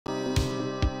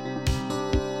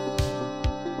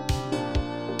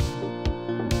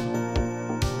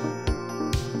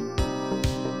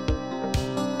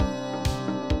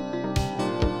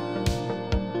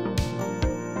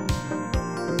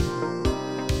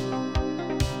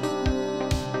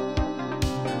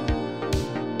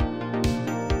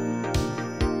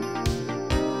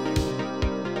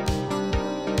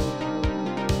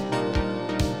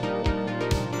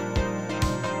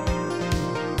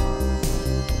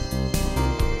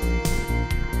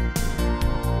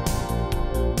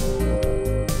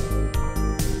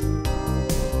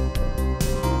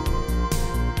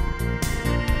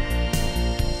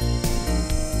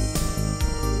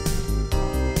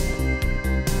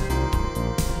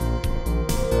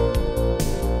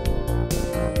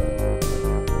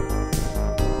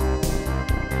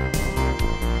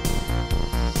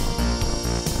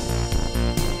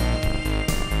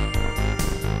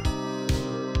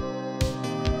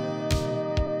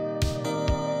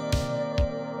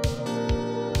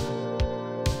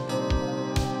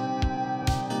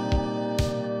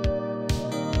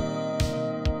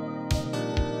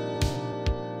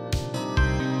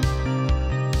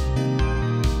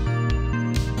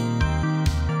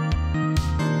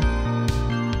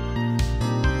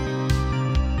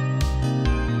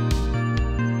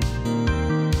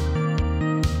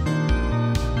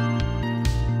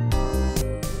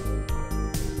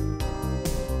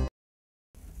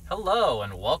Hello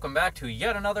and welcome back to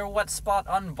yet another wet spot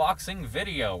unboxing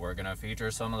video. We're gonna feature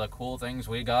some of the cool things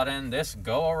we got in this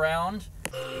go around.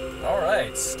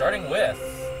 Alright, starting with,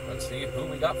 let's see who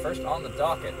we got first on the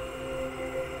docket.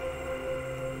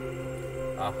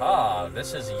 Aha,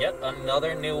 this is yet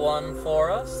another new one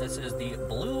for us. This is the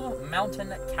Blue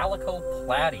Mountain Calico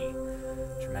Platy.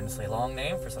 Tremendously long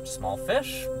name for such a small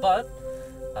fish, but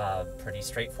pretty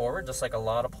straightforward, just like a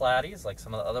lot of platies, like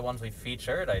some of the other ones we've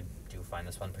featured. I do find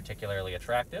this one particularly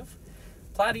attractive.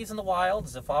 Platies in the wild,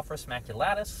 Xiphophorus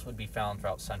maculatus, would be found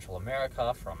throughout Central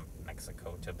America, from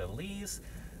Mexico to Belize.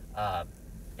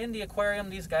 In the aquarium,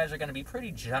 these guys are going to be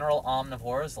pretty general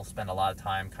omnivores. They'll spend a lot of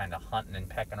time kind of hunting and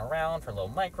pecking around for little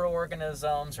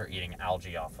microorganisms, or eating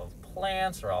algae off of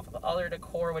plants or off of other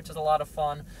decor, which is a lot of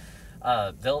fun.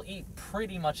 They'll eat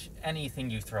pretty much anything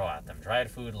you throw at them.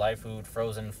 Dried food, live food,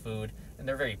 frozen food. And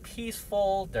they're very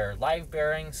peaceful. They're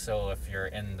live-bearing, so if you're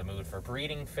in the mood for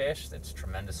breeding fish, it's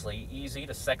tremendously easy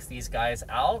to sex these guys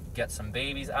out, get some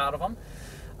babies out of them.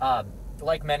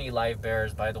 Like many live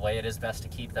bearers, by the way, it is best to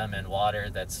keep them in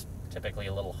water that's typically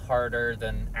a little harder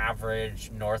than average,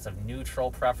 north of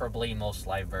neutral preferably. Most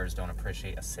live bearers don't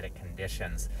appreciate acidic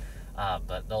conditions.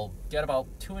 But they'll get about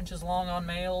 2 inches long on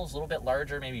males, a little bit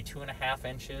larger, maybe 2.5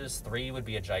 inches. 3 would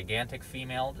be a gigantic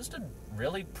female. Just a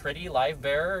really pretty live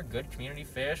bearer, good community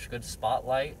fish, good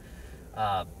spotlight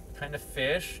kind of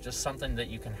fish. Just something that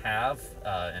you can have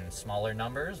in smaller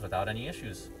numbers without any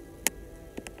issues.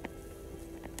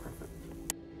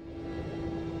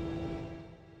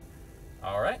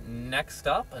 Alright, next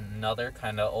up, another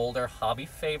kind of older hobby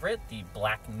favorite, the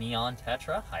black neon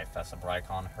tetra,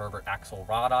 Hyphesibrycon Herbert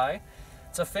axelrodi.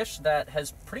 It's a fish that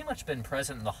has pretty much been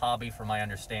present in the hobby, from my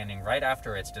understanding, right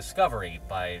after its discovery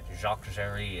by Jacques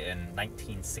Géry in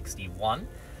 1961.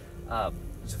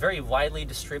 It's very widely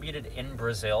distributed in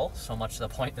Brazil, so much to the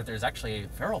point that there's actually a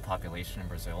feral population in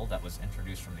Brazil that was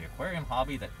introduced from the aquarium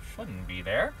hobby that shouldn't be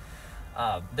there.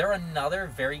 They're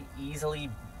another very easily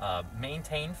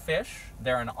maintained fish.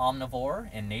 They're an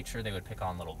omnivore. In nature, they would pick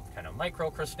on little kind of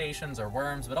microcrustaceans or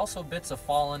worms, but also bits of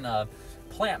fallen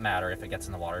plant matter if it gets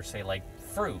in the water, say like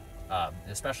fruit,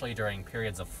 especially during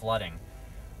periods of flooding.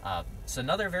 It's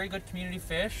another very good community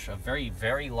fish. A very,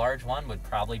 very large one would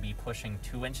probably be pushing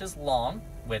 2 inches long,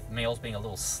 with males being a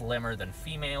little slimmer than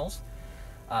females.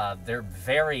 They're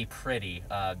very pretty.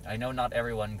 I know not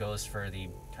everyone goes for the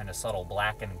kind of subtle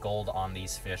black and gold on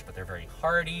these fish, but they're very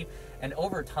hardy, and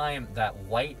over time that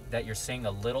white that you're seeing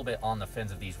a little bit on the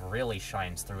fins of these really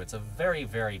shines through. It's a very,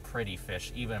 very pretty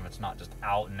fish, even if it's not just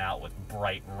out and out with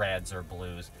bright reds or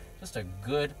blues. Just a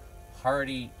good,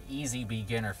 hardy, easy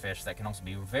beginner fish that can also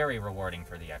be very rewarding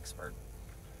for the expert.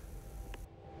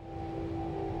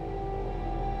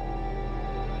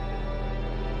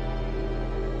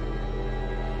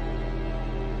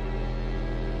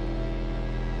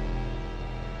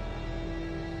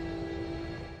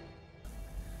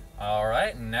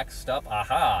 Alright, next up,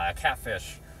 a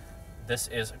catfish. This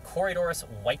is Corydoras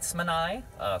weitzmani,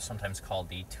 sometimes called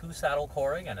the two-saddle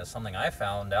cory, and is something I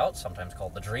found out, sometimes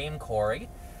called the dream cory.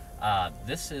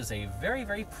 This is a very,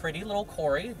 very pretty little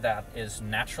cory that is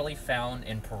naturally found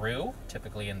in Peru,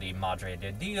 typically in the Madre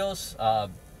de Dios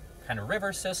kind of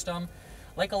river system.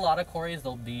 Like a lot of cories,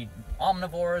 they'll be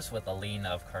omnivores with a lean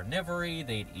of carnivory.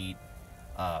 They'd eat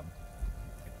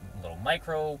little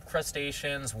micro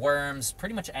crustaceans, worms,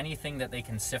 pretty much anything that they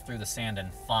can sift through the sand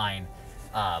and find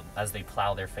as they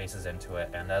plow their faces into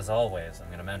it. And as always, I'm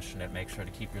going to mention it, make sure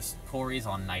to keep your cories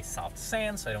on nice soft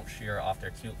sand so they don't shear off their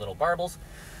cute little barbels.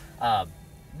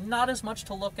 Not as much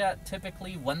to look at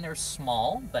typically when they're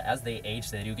small, but as they age,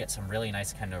 they do get some really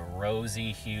nice kind of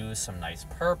rosy hues, some nice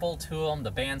purple to them. The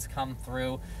bands come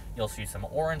through. You'll see some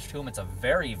orange to them. It's a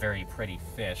very, very pretty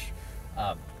fish.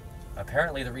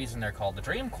 Apparently the reason they're called the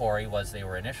dream cory was they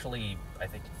were initially, I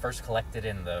think, first collected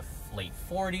in the late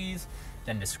 40s,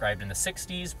 then described in the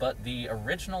 60s, but the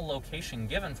original location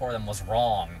given for them was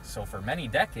wrong. So for many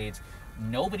decades,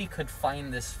 nobody could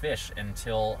find this fish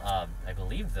until, I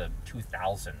believe, the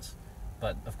 2000s.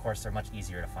 But of course, they're much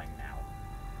easier to find now.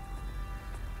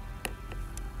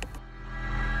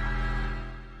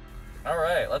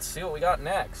 Alright, let's see what we got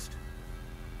next.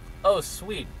 Oh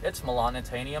sweet, it's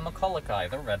Melanitania maccullochi,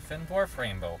 the redfin dwarf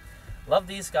rainbow. Love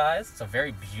these guys. It's a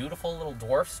very beautiful little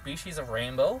dwarf species of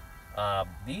rainbow.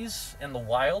 These in the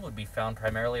wild would be found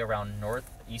primarily around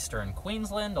northeastern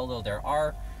Queensland, although there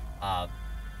are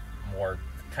more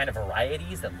kind of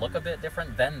varieties that look a bit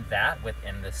different than that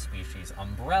within this species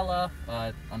umbrella.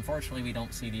 But unfortunately, we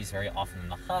don't see these very often in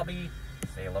the hobby.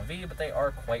 C'est la vie, but they are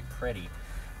quite pretty.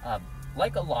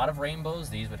 Like a lot of rainbows,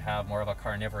 these would have more of a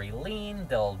carnivory lean.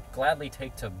 They'll gladly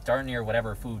take to darn near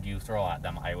whatever food you throw at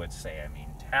them, I would say. I mean,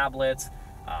 tablets,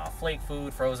 flake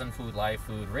food, frozen food, live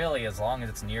food, really, as long as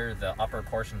it's near the upper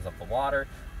portions of the water,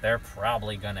 they're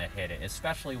probably gonna hit it,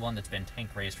 especially one that's been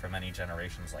tank raised for many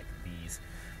generations like these.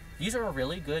 These are a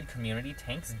really good community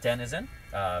tanks denizen.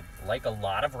 Like a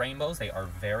lot of rainbows, they are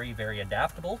very, very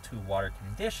adaptable to water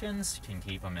conditions. You can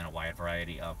keep them in a wide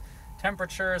variety of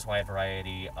temperatures, wide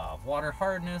variety of water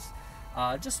hardness,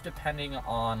 just depending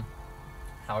on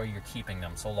how you're keeping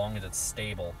them, so long as it's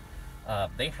stable.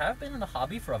 They have been in the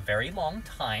hobby for a very long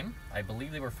time. I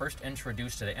believe they were first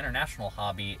introduced to the international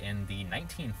hobby in the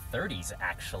 1930s,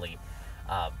 actually.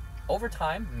 Over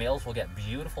time, males will get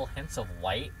beautiful hints of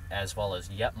white as well as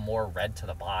yet more red to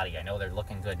the body. I know they're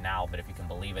looking good now, but if you can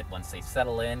believe it, once they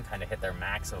settle in, kind of hit their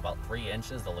max of about 3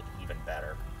 inches, they'll look even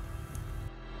better.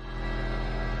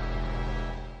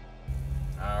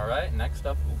 All right, next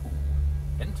up,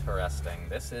 ooh, interesting.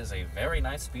 This is a very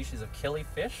nice species of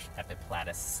killifish,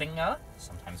 Epiplatysinga,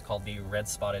 sometimes called the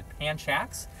red-spotted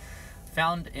panchax.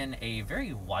 Found in a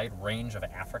very wide range of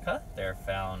Africa. They're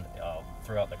found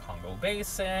throughout the Congo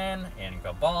Basin, in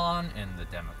Gabon, in the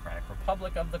Democratic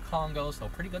Republic of the Congo, so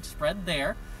pretty good spread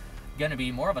there. Going to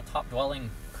be more of a top-dwelling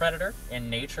predator in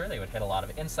nature. They would hit a lot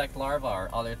of insect larvae or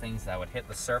other things that would hit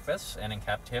the surface, and in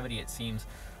captivity it seems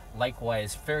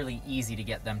likewise fairly easy to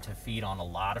get them to feed on a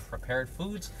lot of prepared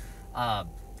foods,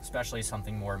 especially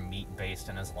something more meat-based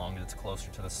and as long as it's closer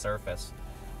to the surface.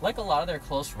 Like a lot of their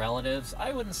close relatives,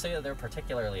 I wouldn't say that they're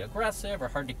particularly aggressive or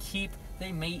hard to keep.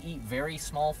 They may eat very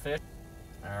small fish.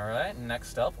 Alright,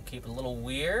 next up, we'll keep it a little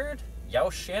weird.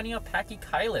 Yaoshania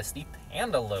pachychilus, the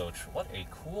panda loach. What a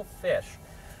cool fish.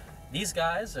 These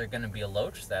guys are going to be a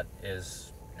loach that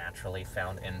is naturally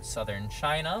found in southern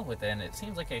China within, it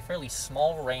seems like, a fairly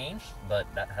small range, but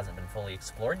that hasn't been fully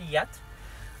explored yet.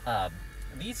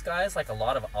 These guys, like a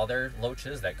lot of other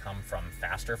loaches that come from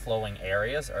faster flowing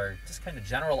areas, are just kind of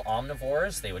general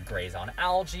omnivores. They would graze on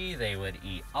algae, they would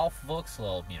eat aufwuchs,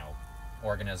 little,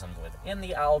 organisms within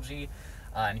the algae.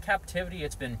 In captivity,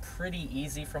 it's been pretty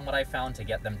easy from what I found to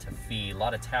get them to feed. A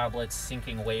lot of tablets,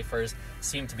 sinking wafers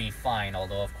seem to be fine,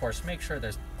 although of course make sure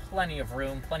there's plenty of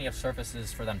room, plenty of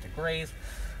surfaces for them to graze.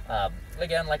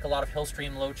 Again, like a lot of hill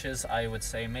stream loaches, I would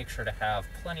say make sure to have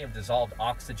plenty of dissolved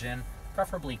oxygen,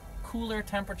 preferably cooler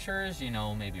temperatures,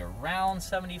 maybe around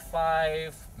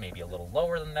 75, maybe a little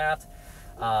lower than that,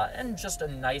 and just a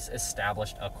nice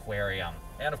established aquarium.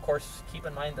 And of course, keep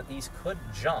in mind that these could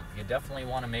jump. You definitely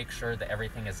want to make sure that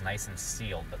everything is nice and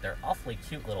sealed, but they're awfully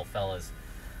cute little fellas,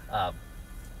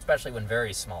 especially when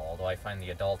very small, although I find the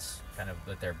adults, kind of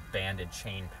with their banded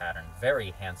chain pattern,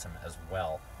 very handsome as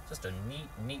well. Just a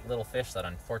neat little fish that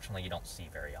unfortunately you don't see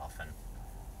very often.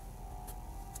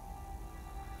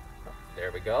 There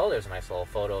we go. There's a nice little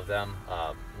photo of them,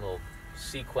 little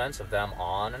sequence of them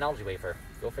on an algae wafer.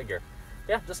 Go figure.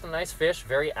 Yeah, just a nice fish,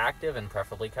 very active and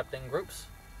preferably kept in groups.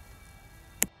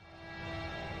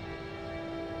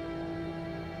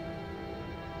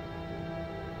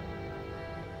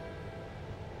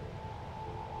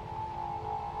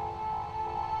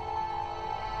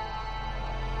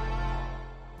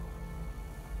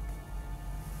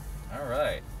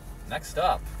 Next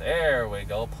up, there we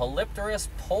go, Polypterus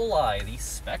poli, the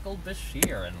speckled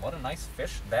bashir, and what a nice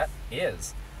fish that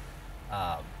is.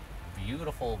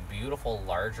 Beautiful, beautiful,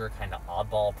 larger, kind of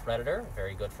oddball predator,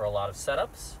 very good for a lot of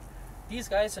setups. These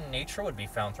guys in nature would be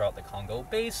found throughout the Congo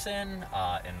Basin,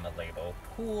 in Malabo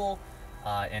Pool,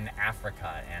 in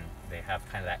Africa, and they have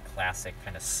kind of that classic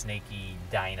kind of snaky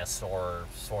dinosaur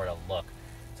sort of look.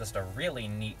 Just a really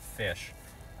neat fish.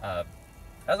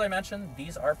 As I mentioned,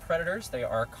 these are predators. They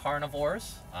are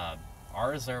carnivores.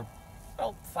 Ours are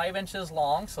about 5 inches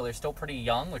long, so they're still pretty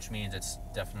young, which means it's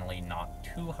definitely not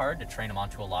too hard to train them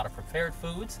onto a lot of prepared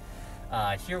foods.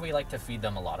 Here we like to feed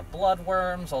them a lot of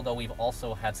bloodworms, although we've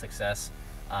also had success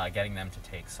getting them to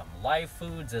take some live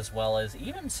foods, as well as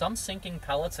even some sinking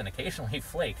pellets and occasionally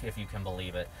flake, if you can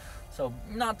believe it. So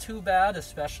not too bad,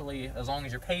 especially as long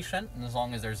as you're patient and as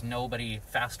long as there's nobody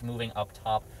fast moving up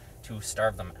top to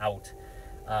starve them out.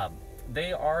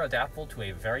 They are adaptable to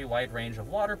a very wide range of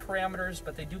water parameters,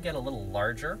 but they do get a little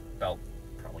larger, about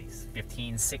probably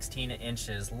 15, 16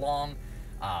 inches long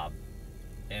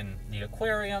in the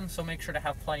aquarium, so make sure to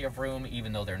have plenty of room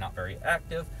even though they're not very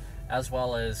active, as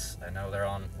well as, I know they're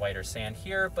on whiter sand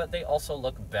here, but they also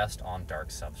look best on dark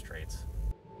substrates.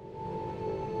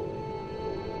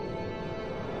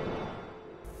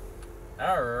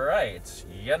 Alright,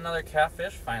 yet another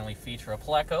catfish, finally feature a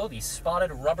pleco, the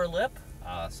spotted rubber lip,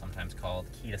 sometimes called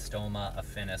Chaetostoma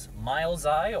affinis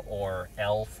milesi, or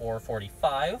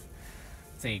L445.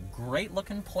 It's a great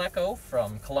looking pleco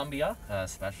from Colombia,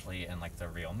 especially in like the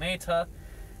Rio Meta.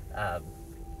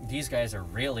 These guys are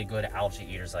really good algae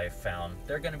eaters, I've found.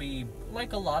 They're going to be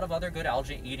like a lot of other good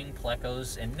algae eating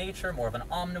plecos in nature, more of an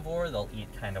omnivore. They'll eat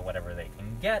kind of whatever they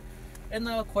can get. In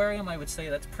the aquarium, I would say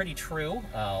that's pretty true,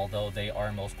 although they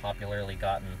are most popularly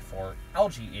gotten for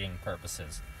algae eating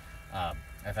purposes.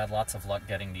 I've had lots of luck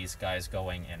getting these guys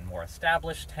going in more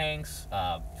established tanks,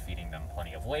 feeding them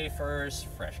plenty of wafers,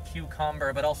 fresh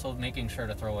cucumber, but also making sure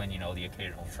to throw in, you know, the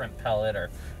occasional shrimp pellet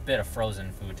or bit of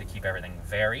frozen food to keep everything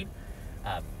varied.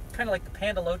 Kind of like the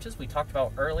panda loaches we talked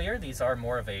about earlier, these are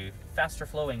more of a faster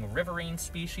flowing riverine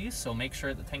species, so make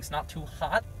sure the tank's not too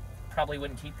hot. Probably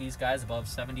wouldn't keep these guys above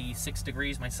 76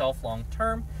 degrees myself long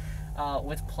term,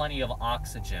 with plenty of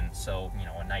oxygen. So, you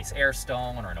know, a nice air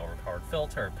stone or an overpowered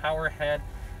filter or power head.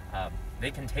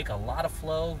 They can take a lot of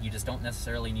flow. You just don't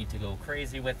necessarily need to go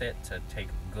crazy with it to take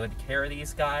good care of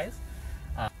these guys.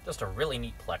 Just a really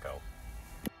neat pleco.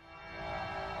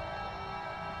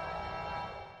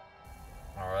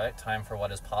 Alright, time for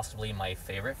what is possibly my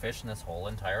favorite fish in this whole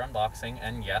entire unboxing,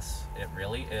 and yes, it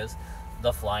really is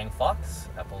the flying fox,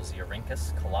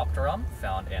 Epilxeorhynchus colopterum,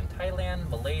 found in Thailand,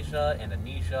 Malaysia,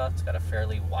 Indonesia. It's got a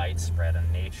fairly widespread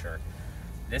in nature.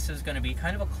 This is going to be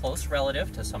kind of a close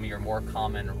relative to some of your more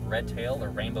common red-tailed or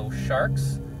rainbow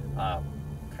sharks.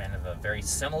 Kind of a very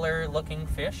similar looking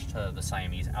fish to the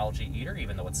Siamese algae eater,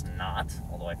 even though it's not,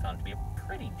 although I found it to be a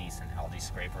pretty decent algae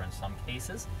scraper in some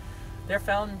cases. They're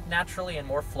found naturally in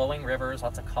more flowing rivers,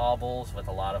 lots of cobbles with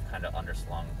a lot of kind of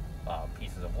underslung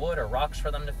pieces of wood or rocks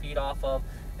for them to feed off of.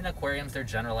 In aquariums, they're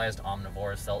generalized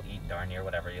omnivores. They'll eat darn near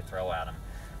whatever you throw at them.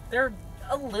 They're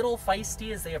a little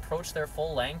feisty as they approach their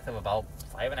full length of about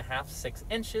 5.5 to 6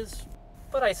 inches,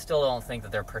 but I still don't think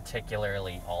that they're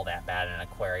particularly all that bad in an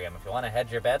aquarium. If you want to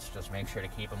hedge your bets, just make sure to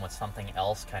keep them with something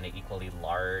else kind of equally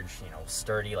large, you know,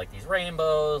 sturdy, like these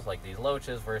rainbows, like these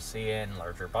loaches we're seeing,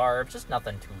 larger barbs, just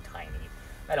nothing too tiny.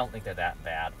 I don't think they're that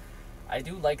bad. I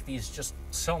do like these just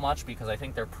so much because I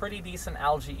think they're pretty decent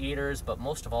algae eaters, but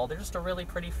most of all, they're just a really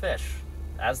pretty fish.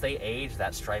 As they age,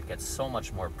 that stripe gets so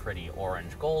much more pretty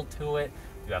orange gold to it.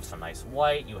 You have some nice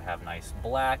white, you have nice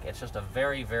black. It's just a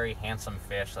very, very handsome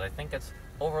fish that I think it's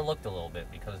overlooked a little bit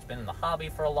because it's been in the hobby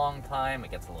for a long time.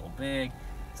 It gets a little big,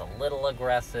 it's a little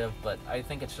aggressive, but I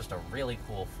think it's just a really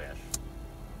cool fish.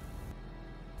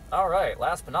 Alright,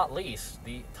 last but not least,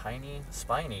 the tiny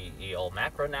spiny eel,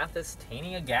 Macrognathus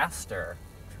taeniagaster.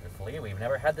 Truthfully, we've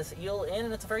never had this eel in,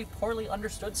 and it's a very poorly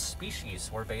understood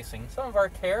species. We're basing some of our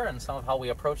care and some of how we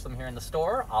approach them here in the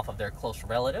store off of their close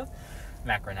relative,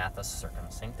 Macrognathus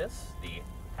circumcinctus, the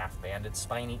half-banded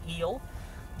spiny eel.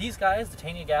 These guys, the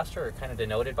taeniagaster, are kind of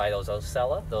denoted by those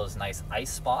ocella, those nice ice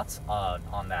spots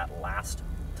on that last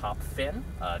top fin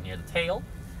near the tail.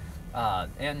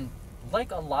 And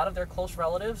like a lot of their close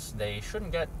relatives, they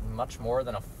shouldn't get much more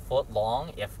than a foot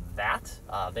long, if that.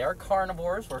 They are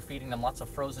carnivores. We're feeding them lots of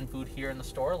frozen food here in the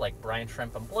store, like brine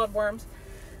shrimp and bloodworms.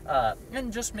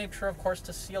 And just make sure, of course,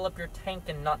 to seal up your tank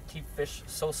and not keep fish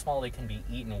so small they can be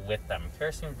eaten with them.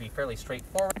 Care seems to be fairly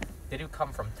straightforward. They do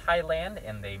come from Thailand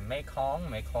in the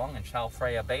Mekong and Chao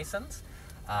Phraya basins.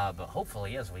 But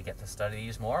hopefully, as we get to study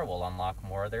these more, we'll unlock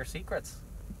more of their secrets.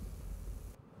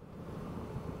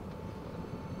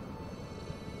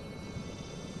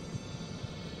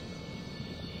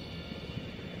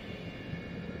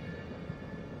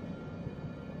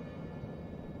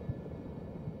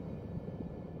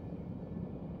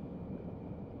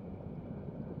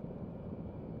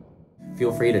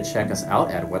 Feel free to check us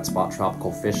out at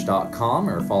wetspot.tropicalfish.com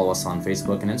or follow us on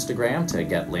Facebook and Instagram to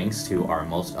get links to our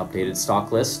most updated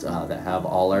stock list that have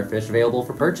all our fish available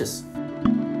for purchase.